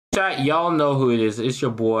Chat, y'all know who it is. It's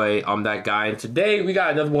your boy, I'm that guy. And today we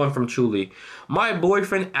got another one from Truly. My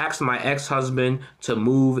boyfriend asked my ex-husband to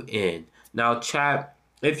move in. Now, chat,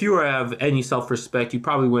 if you have any self-respect, you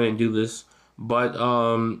probably wouldn't do this. But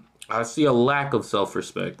I see a lack of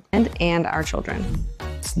self-respect. And our children.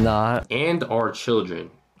 It's not And our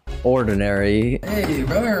children. ordinary. Hey,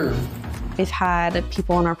 brother. We've had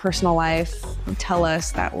people in our personal life tell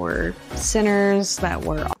us that we're sinners, that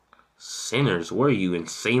we're... Sinners? Where are you, in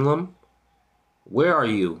Salem? Where are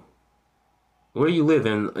you? Where do you live?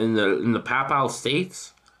 In the Papal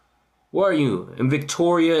States? Where are you? In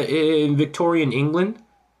Victorian England?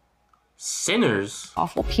 Sinners?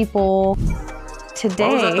 awful people. Today...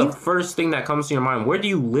 Why was that the first thing that comes to your mind? Where do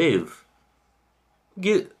you live?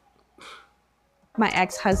 My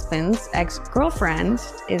ex-husband's ex-girlfriend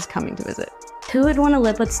is coming to visit. Who would want to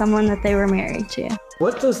live with someone that they were married to?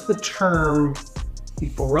 What does the term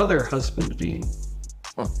brother husband mean?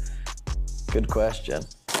 Good question.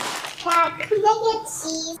 Cat, could I get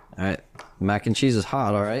cheese? All right, mac and cheese is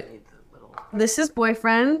hot, all right? This is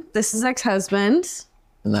boyfriend. This is ex-husband.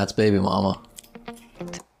 And that's baby mama.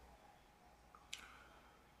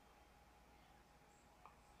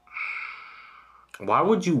 Why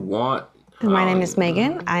would you want... My name is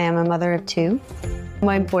Megan. I am a mother of two.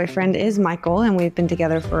 My boyfriend is Michael, and we've been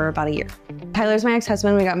together for about a year. Tyler's my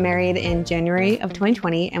ex-husband. We got married in January of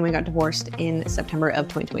 2020, and we got divorced in September of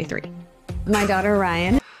 2023. My daughter,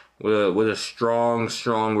 Ryan. With a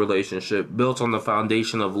strong relationship built on the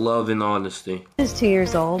foundation of love and honesty. Is 2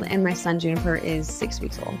 years old, and my son, Juniper, is 6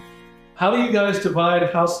 weeks old. How do you guys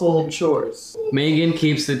divide household chores? Megan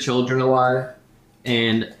keeps the children alive,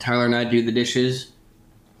 and Tyler and I do the dishes.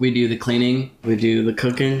 We do the cleaning. We do the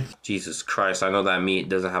cooking. Jesus Christ, I know that meat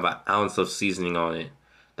doesn't have an ounce of seasoning on it.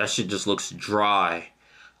 That shit just looks dry.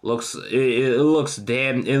 It looks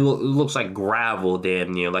like gravel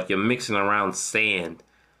damn near, like you're mixing around sand.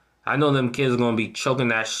 I know them kids are gonna be choking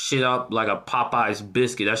that shit up like a Popeye's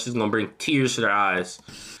biscuit. That shit's gonna bring tears to their eyes.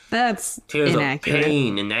 That's Tears inaccurate. of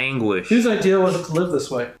pain and anguish. Whose idea was it to live this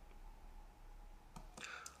way?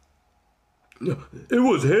 It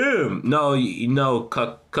was him. No,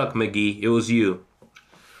 Cuck McGee. It was you.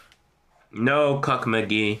 No, Cuck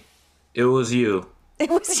McGee. It was you.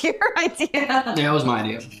 It was your idea. Yeah, that was my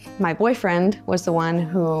idea. My boyfriend was the one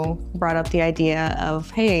who brought up the idea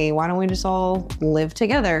of, hey, why don't we just all live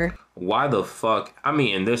together? Why the fuck? I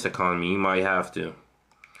mean, in this economy, you might have to.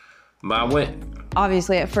 But I went...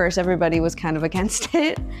 Obviously, at first, everybody was kind of against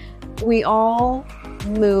it. We all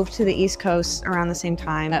moved to the East Coast around the same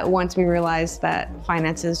time. Once we realized that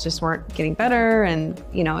finances just weren't getting better and,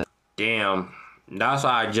 you know. Damn. That's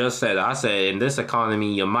what I just said. I said, in this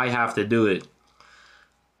economy, you might have to do it.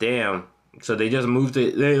 Damn. So they just moved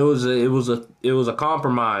it. It was a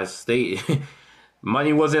compromise.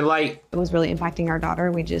 Money wasn't light. It was really impacting our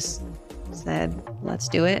daughter. We just said, let's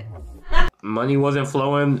do it. Money wasn't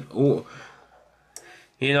flowing. Ooh.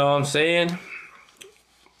 You know what I'm saying?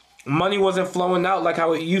 Money wasn't flowing out like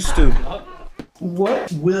how it used to.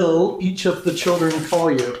 What will each of the children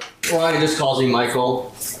call you? Ryan just calls me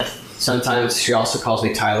Michael. Sometimes she also calls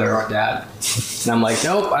me Tyler, our dad. And I'm like,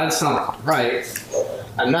 nope, that's not right.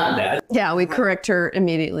 I'm not dad. Yeah, we correct her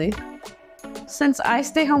immediately. Since I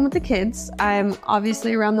stay home with the kids, I'm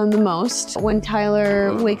obviously around them the most. When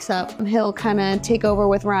Tyler wakes up, he'll kind of take over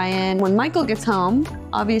with Ryan. When Michael gets home,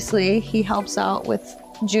 obviously he helps out with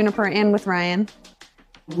Juniper and with Ryan.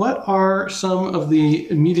 What are some of the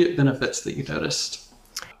immediate benefits that you noticed?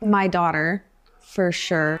 My daughter, for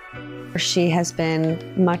sure. She has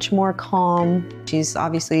been much more calm. She's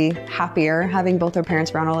obviously happier having both her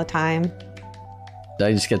parents around all the time.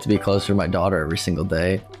 I just get to be closer to my daughter every single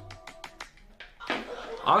day.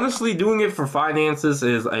 Honestly, doing it for finances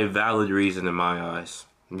is a valid reason in my eyes.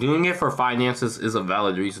 Doing it for finances is a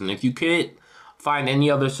valid reason. If you can't find any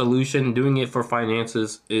other solution, doing it for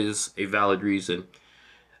finances is a valid reason.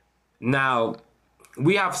 Now,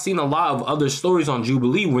 we have seen a lot of other stories on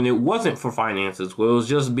Jubilee when it wasn't for finances, where it was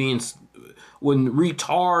just being... When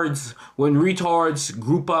retards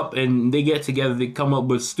group up and they get together, they come up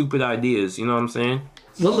with stupid ideas. You know what I'm saying?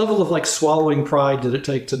 What level of like swallowing pride did it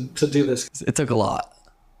take to do this? It took a lot.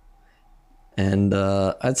 And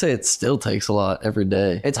I'd say it still takes a lot every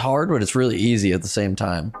day. It's hard, but it's really easy at the same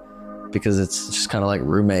time because it's just kind of like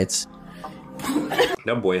roommates.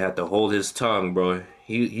 That boy had to hold his tongue, bro.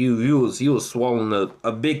 He was swallowing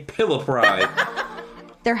a big pill of pride.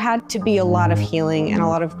 There had to be a lot of healing and a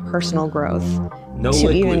lot of personal growth No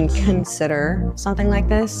even liquids. consider something like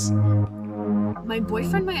this. My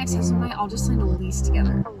boyfriend, my ex-husband, and I all just signed a lease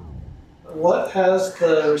together. What has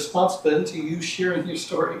the response been to you sharing your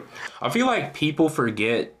story? I feel like people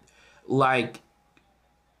forget like,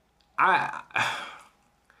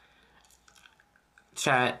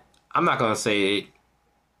 chat, I'm not gonna say it.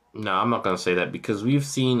 No, I'm not gonna say that because we've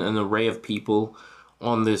seen an array of people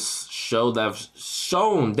on this show that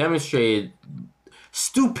have demonstrated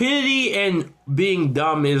stupidity and being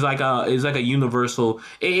dumb is like a universal.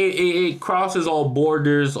 It crosses all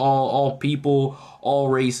borders, all people, all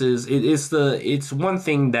races. It's one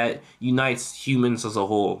thing that unites humans as a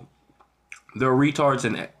whole. There are retards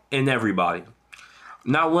in everybody.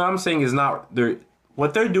 Now, what I'm saying is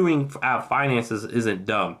what they're doing at finances isn't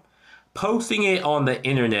dumb. Posting it on the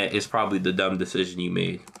internet is probably the dumb decision you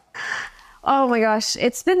made. Oh my gosh,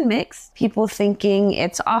 it's been mixed. People thinking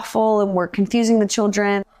it's awful and we're confusing the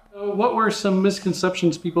children. What were some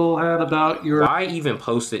misconceptions people had about your... Why even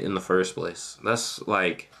post it in the first place? That's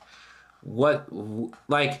like, what do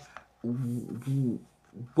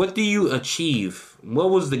you achieve? What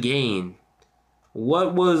was the gain?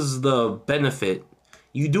 What was the benefit?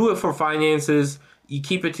 You do it for finances, you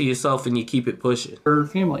keep it to yourself and you keep it pushing. Your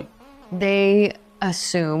family. They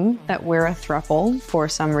assume that we're a throuple for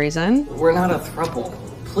some reason. We're not a throuple.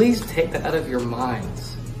 Please take that out of your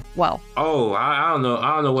minds. Well, oh, I don't know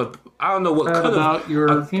what could about have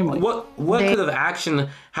your family. What could have action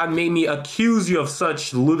had made me accuse you of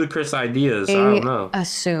such ludicrous ideas? I don't know.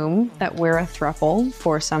 Assume that we're a throuple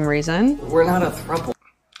for some reason. We're not a throuple.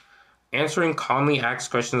 Answering calmly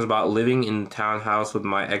asked questions about living in the townhouse with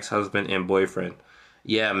my ex-husband and boyfriend.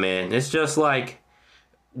 Yeah, man, it's just like,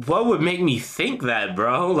 what would make me think that,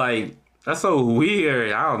 bro? Like, that's so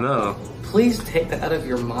weird. I don't know. Please take that out of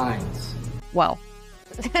your minds. Well,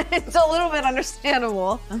 it's a little bit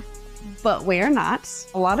understandable, but we're not.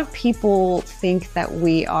 A lot of people think that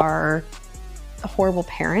we are horrible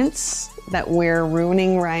parents, that we're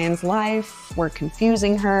ruining Ryan's life, we're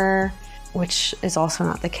confusing her, which is also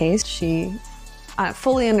not the case. She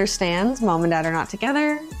fully understands mom and dad are not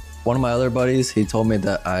together. One of my other buddies, he told me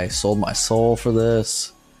that I sold my soul for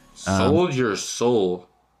this. Sold your soul?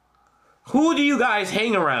 Who do you guys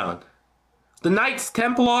hang around? The Knights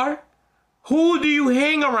Templar? Who do you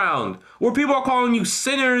hang around? Where people are calling you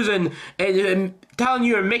sinners and telling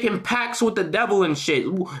you you're making pacts with the devil and shit.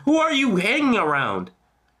 Who are you hanging around?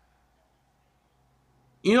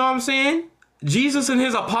 You know what I'm saying? Jesus and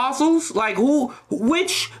his apostles? Like,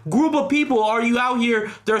 which group of people are you out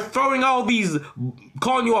here? They're throwing all these,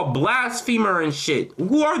 calling you a blasphemer and shit.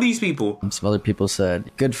 Who are these people? Some other people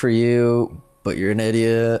said, good for you, but you're an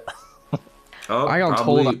idiot. Oh, I got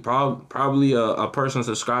probably a person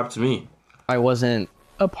subscribed to me. I wasn't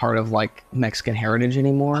a part of like Mexican heritage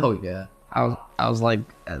anymore. Oh, yeah. I was like,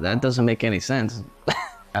 that doesn't make any sense.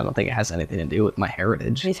 I don't think it has anything to do with my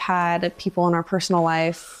heritage. We've had people in our personal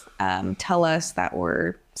life tell us that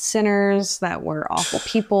we're sinners, that we're awful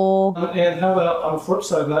people. And how about on the flip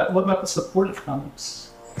side of that, what about the supportive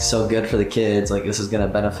comments? So good for the kids. Like, this is going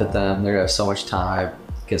to benefit them. They're going to have so much time,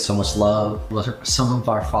 get so much love. Some of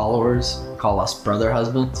our followers call us brother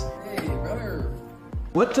husbands. Hey, brother.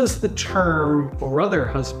 What does the term brother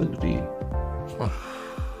husband mean?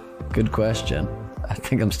 Good question. I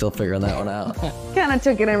think I'm still figuring that one out. Kind of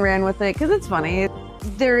took it and ran with it because it's funny.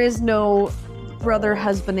 There is no brother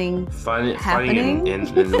husbanding happening. In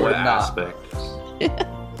what aspect?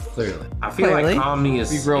 Clearly. I feel like comedy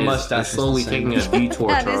is slowly taking a detour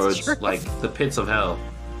That is towards true. like the pits of hell.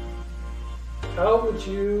 How would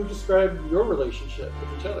you describe your relationship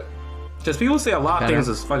with each other? Because people say a lot of things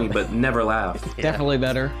is funny, but never laugh. Definitely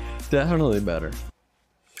better. Definitely better.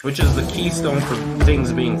 Which is the keystone for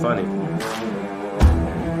things being funny.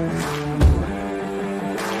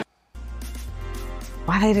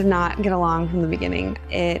 Why they did not get along from the beginning.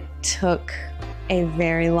 It took a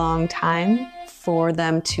very long time for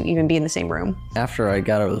them to even be in the same room. After I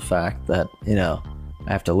got over the fact that, you know,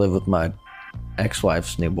 I have to live with my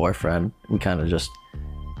ex-wife's new boyfriend, we kind of just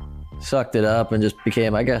sucked it up and just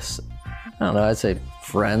became, I guess, I don't know, I'd say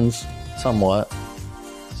friends, somewhat.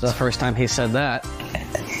 It's the first time he said that.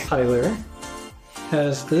 Tyler,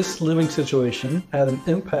 has this living situation had an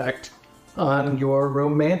impact on your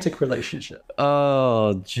romantic relationship?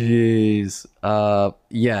 Oh, jeez.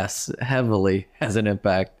 Yes, heavily has an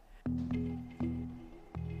impact.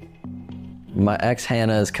 My ex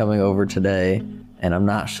Hannah is coming over today, and I'm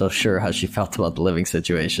not so sure how she felt about the living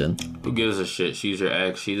situation. Who gives a shit? She's your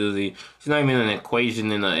ex. She's not even an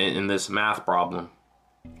equation in this math problem.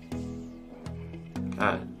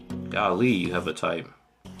 God, golly, you have a type.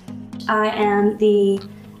 I am the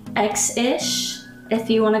X-ish, if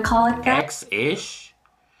you want to call it that. X-ish?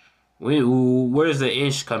 Where's the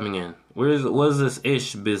ish coming in? What's this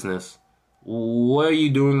ish business? What are you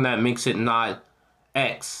doing that makes it not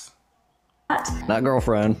X? Not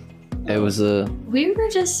girlfriend. It was a We were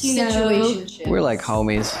just, you know, Situationship. we're like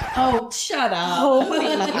homies. Oh, shut up.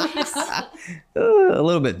 A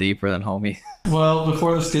little bit deeper than homie. Well,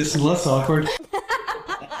 before this gets less awkward,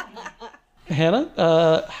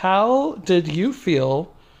 Hannah, how did you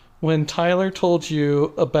feel when Tyler told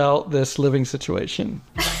you about this living situation?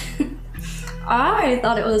 I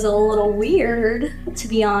thought it was a little weird, to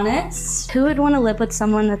be honest. Who would want to live with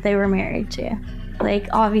someone that they were married to? Like,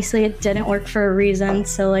 obviously it didn't work for a reason,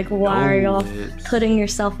 so like, why are y'all putting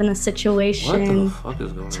yourself in a situation What the fuck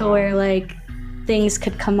is going to on? where like things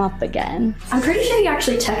could come up again? I'm pretty sure he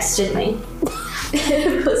actually texted me.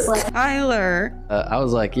 It was like, Tyler. I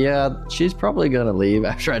was like, yeah, she's probably gonna leave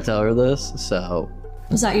after I tell her this. So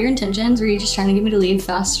was that your intentions? Were you just trying to get me to leave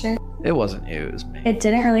faster? it wasn't you, it was me. It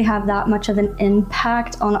didn't really have that much of an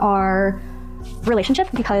impact on our relationship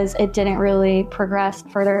because it didn't really progress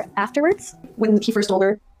further afterwards. When he first told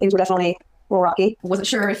her, things were definitely a little rocky. Wasn't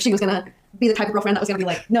sure if she was gonna be the type of girlfriend that was gonna be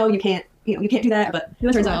like, no, you can't do that. But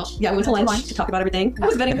it turns out, yeah, we went to lunch to talk about everything. I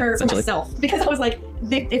was vetting her for myself because I was like,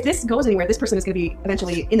 if this goes anywhere, this person is gonna be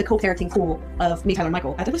eventually in the co-parenting pool of me, Tyler, and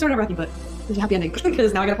Michael. I definitely started wrecking, but it was a happy ending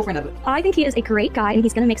because now I got a co-friend of it. I think he is a great guy and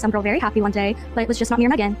he's gonna make some girl very happy one day, but it was just not me or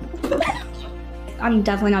Megan. I'm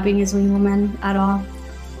definitely not being his wing woman at all.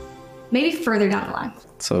 Maybe further down the line.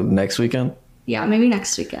 So next weekend? Yeah, maybe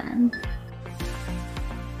next weekend.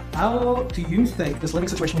 How do you think this living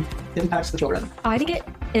situation impacts the children? I think it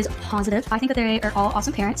is positive. I think that they are all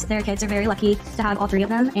awesome parents. Their kids are very lucky to have all three of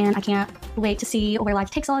them, and I can't wait to see where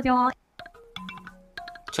life takes all of y'all.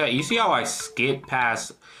 Chat, you see how I skipped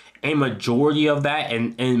past a majority of that,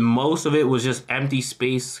 and most of it was just empty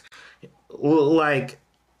space? Like,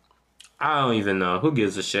 I don't even know. Who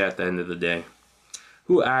gives a shit at the end of the day?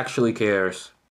 Who actually cares?